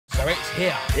So it's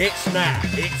here, it's now,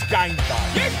 it's game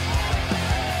day.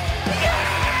 Yes!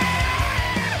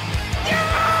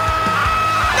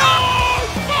 No!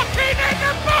 Fucking in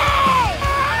the ball!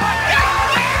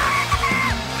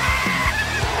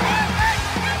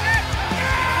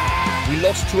 We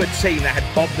lost to a team that had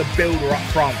Bob the Builder up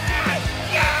front.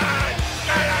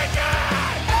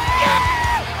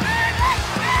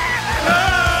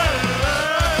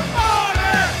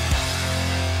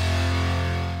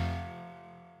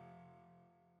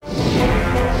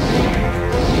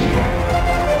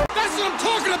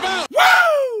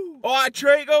 Alright,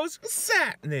 Treagles, what's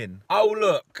happening? Oh,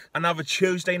 look, another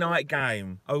Tuesday night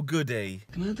game. Oh, goody.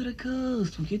 Come out to the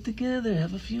coast, we'll get together,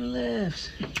 have a few laughs.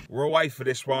 We're away for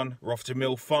this one. We're off to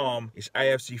Mill Farm. It's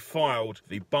A.F.C. Fylde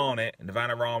V Barnet in the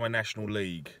Vanarama National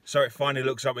League. So it finally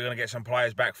looks like we're going to get some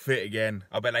players back fit again.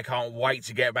 I bet they can't wait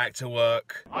to get back to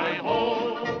work.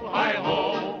 Hi-ho,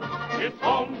 it's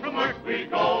home from work we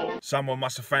go. Someone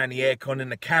must have found the aircon in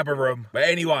the cabin room. But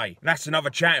anyway, that's another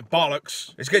chatting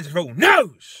bollocks. Let's get to the full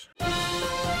news!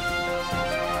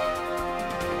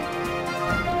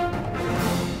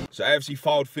 So A.F.C.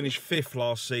 Fylde finished 5th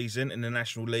last season in the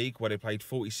National League, where they played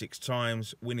 46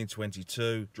 times, winning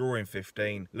 22, drawing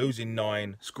 15, losing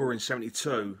 9, scoring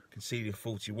 72, conceding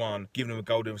 41, giving them a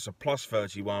goal difference of plus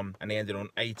 31, and they ended on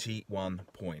 81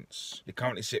 points. They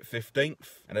currently sit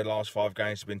 15th, and their last 5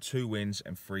 games have been 2 wins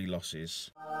and 3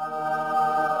 losses.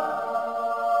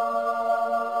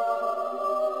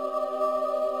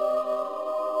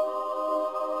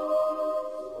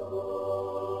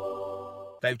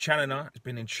 Dave Challoner has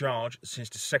been in charge since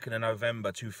the 2nd of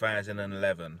November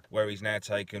 2011, where he's now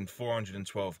taken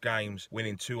 412 games,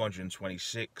 winning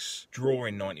 226,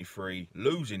 drawing 93,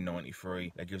 losing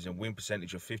 93. That gives him a win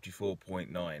percentage of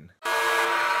 54.9.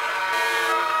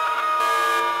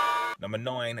 Number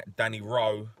 9, Danny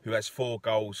Rowe, who has 4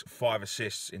 goals, 5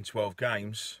 assists in 12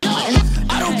 games.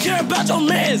 I don't care about your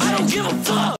mess. I don't give a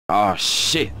fuck. Oh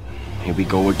shit, here we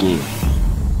go again.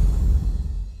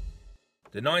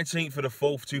 The 19th of the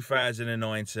 4th,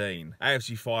 2019,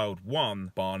 A.F.C. Fylde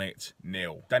 1, Barnet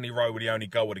 0. Danny Rowe with the only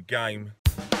goal of the game.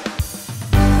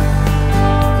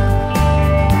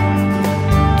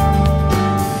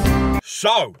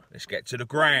 So, let's get to the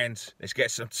grand. Let's get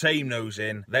some team news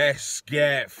in. Let's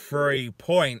get 3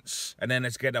 points. And then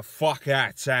let's get the fuck out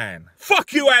of town.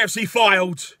 Fuck you, A.F.C.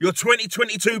 Fylde. Your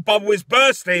 2022 bubble is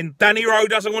bursting. Danny Rowe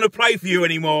doesn't want to play for you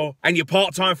anymore. And your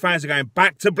part-time fans are going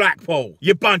back to Blackpool.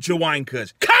 You bunch of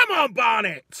wankers. Come on,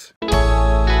 Barnet!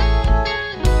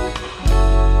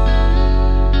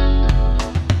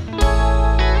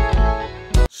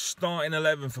 Starting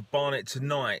 11 for Barnet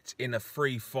tonight in a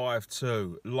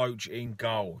 3-5-2. Loach in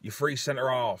goal. Your 3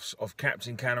 centre-halves of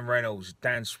Captain Cannon Reynolds,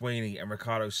 Dan Sweeney and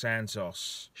Ricardo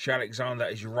Santos. Shea Alexander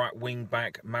is your right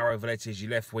wing-back. Mauro Valetti is your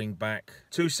left wing-back.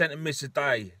 2 centre mids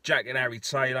today. Jack and Harry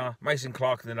Taylor. Mason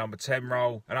Clark in the number 10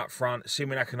 role. And up front,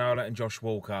 Simon Akinola and Josh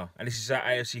Walker. And this is our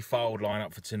A.F.C. Fylde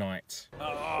lineup for tonight.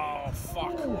 Oh,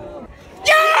 fuck.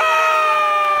 Yeah!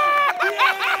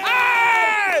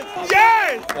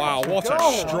 Yes! Wow, what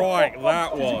a strike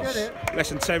that was. Less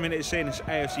than 10 minutes in, it's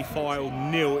A.F.C.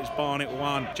 Fylde 0, it's Barnet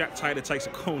 1. Jack Taylor takes a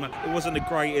corner. It wasn't the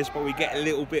greatest, but we get a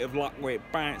little bit of luck where it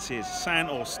bounces.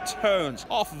 Santos turns,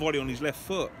 half a volley on his left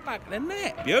foot, back of the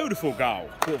net. Beautiful goal.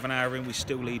 Quarter of an hour in, we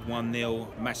still lead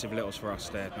 1-0. Massive letters for us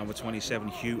there. Number 27,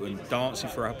 Houghton, dancing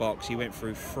for our box. He went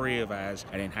through 3 of ours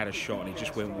and then had a shot and he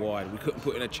just went wide. We couldn't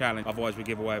put in a challenge, otherwise we'd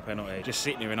give away a penalty. Just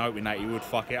sitting here and hoping that he would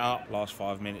fuck it up. Last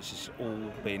 5 minutes, it's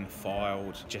all been Fylde.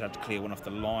 Just had to clear one off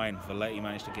the line. Valetti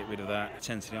managed to get rid of that.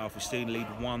 10 to the half, we still lead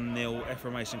 1-0.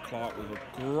 Ephraim Mason Clark with a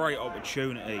great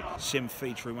opportunity. Sim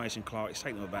featuring Mason Clark. It's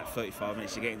taken him about 35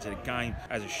 minutes to get into the game.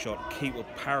 As a shot, keeper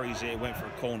parries it, went for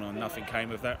a corner and nothing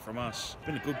came of that from us. It's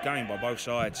been a good game by both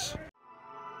sides.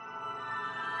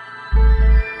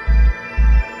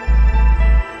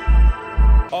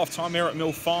 Half-time here at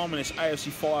Mill Farm and it's A.F.C.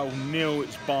 Fylde 0,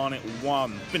 it's Barnet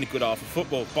 1. It's been a good half of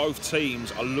football. Both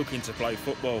teams are looking to play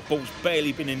football. Ball's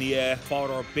barely been in the air. Fylde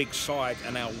are a big side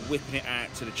and they're whipping it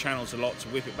out to the channels a lot to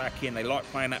whip it back in. They like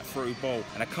playing that through ball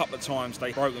and a couple of times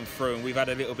they've broken through and we've had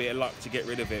a little bit of luck to get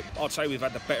rid of it. I'd say we've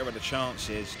had the better of the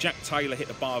chances. Jack Taylor hit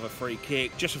the bar of a free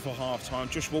kick just before half-time.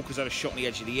 Josh Walker's had a shot on the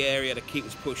edge of the area. The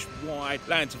keeper's pushed wide.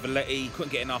 Landed to Valetti.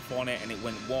 Couldn't get enough on it and it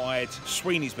went wide.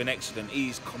 Sweeney's been excellent.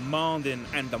 He's commanding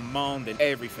and demanding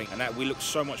everything and that we look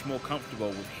so much more comfortable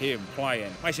with him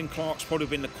playing. Mason Clark's probably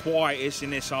been the quietest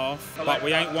in this half, but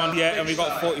we ain't won yet and we've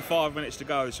got 45 minutes to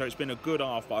go, so it's been a good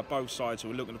half by both sides who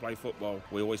are looking to play football.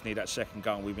 We always need that second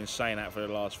goal. We've been saying that for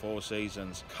the last 4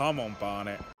 seasons. Come on,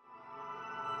 Barnet.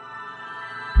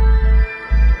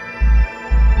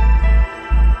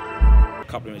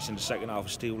 couple of minutes in the second half,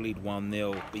 still lead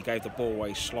 1-0. He gave the ball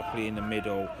away sloppily in the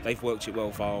middle. They've worked it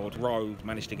well, Fylde. Road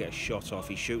managed to get a shot off.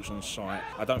 He shoots on sight.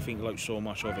 I don't think Luke saw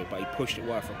much of it, but he pushed it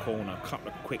wide for a corner. A couple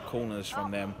of quick corners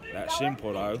from them. That's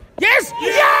simple, though. Yes!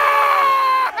 Yes!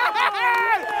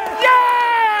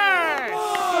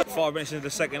 5 minutes into the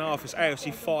second half, it's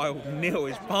AFC Fylde 0,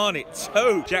 it's Barnet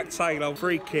 2. Jack Taylor,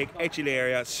 free kick, edge of the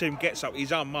area. Sim gets up,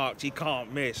 he's unmarked, he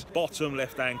can't miss. Bottom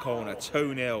left-hand corner,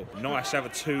 2-0. Nice to have a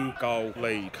 2-goal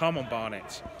lead. Come on,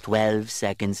 Barnet. 12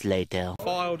 seconds later.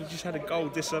 Fylde just had a goal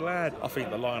disallowed. I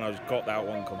think the Lions got that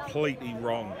one completely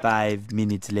wrong. 5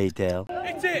 minutes later.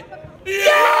 Hit it!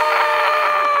 Yes!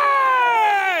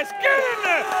 Get in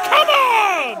there! Come on!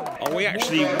 Are we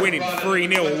actually winning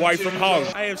 3-0 away from home?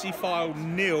 AFC Fylde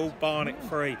 0, Barnet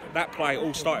 3. That play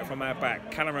all started from our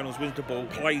back. Callum Reynolds wins the ball,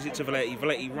 plays it to Vleti.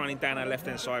 Vleti running down our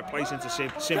left-hand side, plays into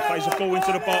Sim. Sim plays the ball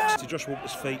into the box to Josh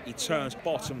Walker's feet. He turns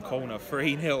bottom corner,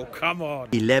 3-0. Come on.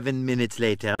 11 minutes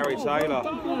later. Harry Taylor.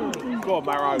 Go on,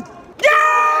 Marrow.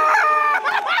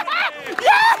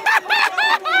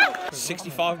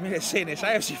 65 minutes in, it's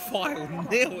AFC Fylde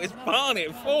 0, it's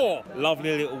Barnet 4.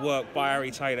 Lovely little work by Harry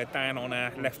Taylor down on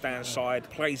our left-hand side.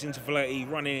 Plays into Vleti,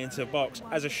 running into the box.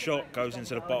 As a shot goes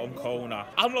into the bottom corner.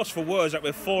 I'm lost for words that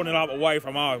we're 4-0 up away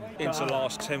from home. Into the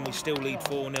last 10, we still lead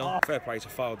 4-0. Fair play to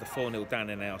Fylde, the 4-0 down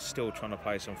there now, still trying to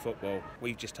play some football.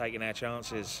 We've just taken our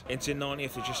chances. Into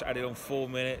 90th, we just added on 4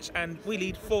 minutes, and we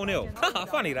lead 4-0.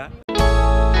 Funny that.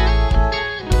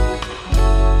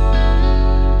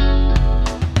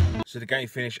 So the game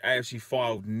finished AFC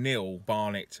Fylde 0,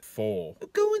 Barnet 4.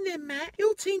 Go on then, Matt.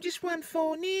 Your team just won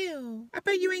 4-0. I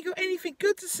bet you ain't got anything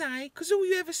good to say, because all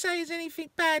you ever say is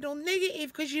anything bad or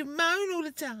negative because you moan all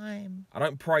the time. I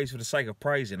don't praise for the sake of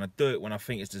praising. I do it when I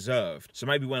think it's deserved. So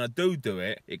maybe when I do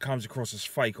it, it comes across as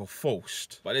fake or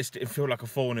forced. But this didn't feel like a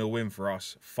 4-0 win for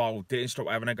us. Fylde didn't stop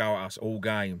having a go at us all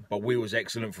game. But we was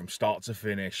excellent from start to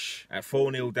finish. At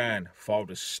 4-0 down, Fylde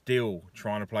was still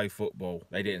trying to play football.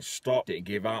 They didn't stop, didn't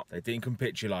give up. They didn't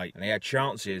capitulate, and they had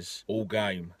chances all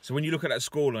game. So when you look at that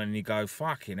scoreline and you go,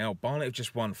 fucking hell, Barnet have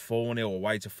just won 4-0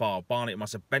 away to Fylde. Barnet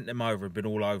must have bent them over and been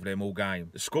all over them all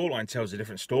game. The scoreline tells a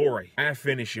different story. Our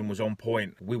finishing was on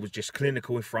point. We was just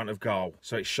clinical in front of goal.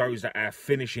 So it shows that our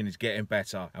finishing is getting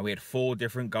better, and we had 4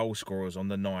 different goal scorers on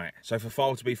the night. So for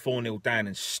Fylde to be 4-0 down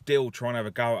and still trying to have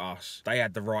a go at us, they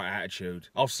had the right attitude.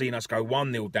 I've seen us go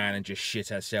 1-0 down and just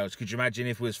shit ourselves. Could you imagine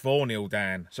if it was 4-0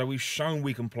 down? So we've shown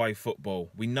we can play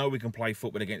football. We know we can play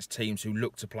football against teams who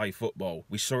look to play football.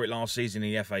 We saw it last season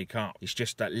in the FA Cup. It's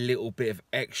just that little bit of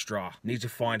extra. You need to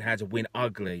find how to win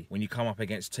ugly when you come up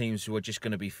against teams who are just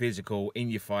going to be physical, in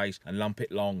your face, and lump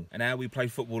it long. And how we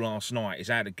played football last night is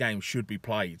how the game should be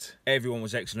played. Everyone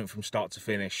was excellent from start to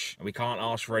finish, and we can't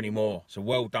ask for any more. So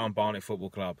well done, Barnet Football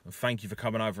Club, and thank you for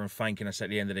coming over and thanking us at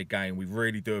the end of the game. We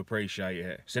really do appreciate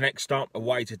it. So next up,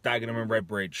 away to Dagenham and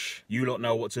Redbridge. You lot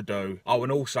know what to do. Oh,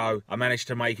 and also, I managed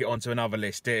to make it onto another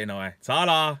list, didn't I?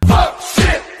 Ta-da!